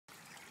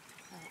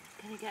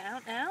Can you get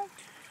out now?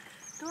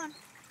 Go on,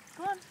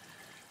 go on.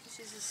 This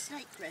is a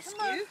snake rescue.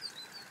 Come on.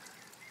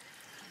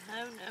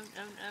 No, no,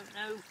 no,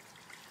 no, no.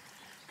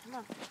 Come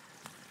on.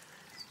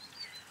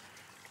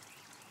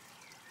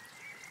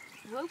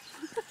 Whoa.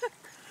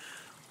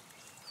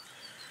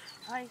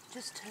 I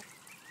just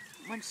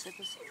one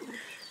slippers.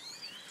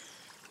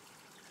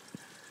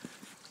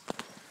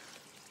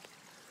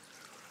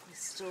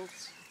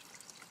 Crystals.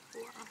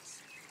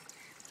 Glass.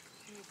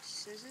 Need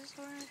scissors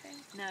or anything?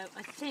 No,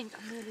 I think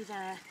I'm nearly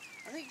there.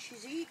 I think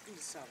she's eaten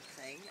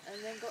something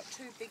and then got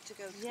too big to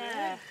go through.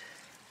 Yeah.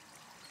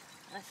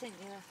 I think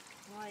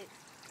you're right.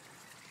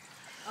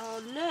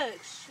 Oh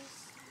look,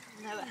 she's...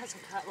 No, it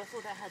hasn't cut. I thought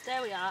it had.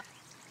 There we are.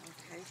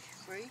 Okay,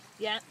 she's free?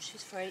 Yeah,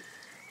 she's free.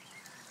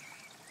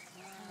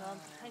 Wow.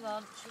 Hang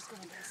on. She's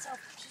going to get herself.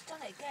 She's done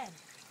it again.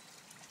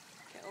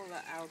 Get all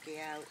that algae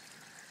out.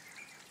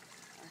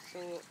 I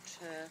thought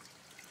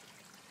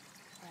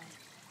Right.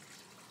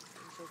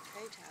 it was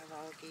okay to have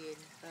algae in,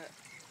 but...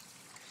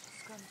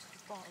 She's gone to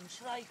the bottom.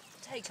 Shall I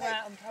take her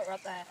out and put her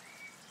up there?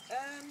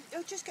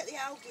 Oh, just get the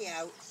algae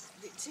out.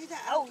 See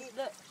that Oh, algae?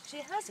 look. She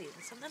has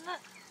eaten something.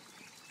 Look.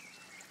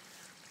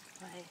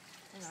 Right.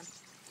 Hang on.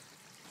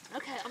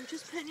 Okay, I'm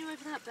just putting you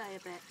over that bay a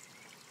bit.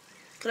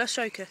 Can I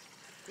stroke her?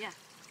 Yeah.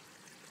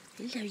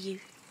 Hello, you.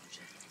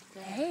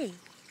 There. Hey.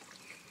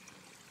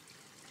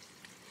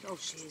 Oh,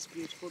 she is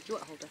beautiful. Do you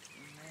want to hold her?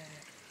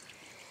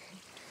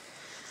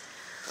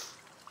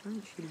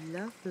 Isn't she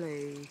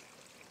lovely?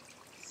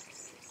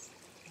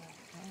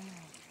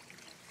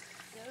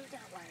 Go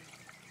that way.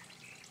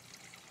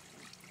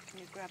 Can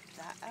you grab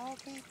that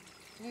algae?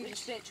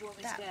 Which bit do you want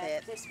me to that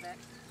get? bit. This bit.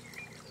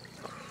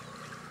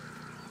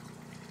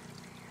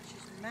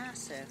 She's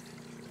massive.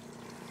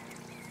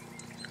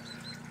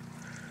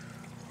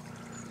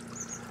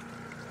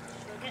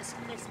 Shall I get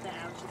some of this bit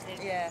out, do you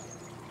think? Yeah.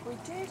 We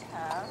did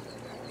have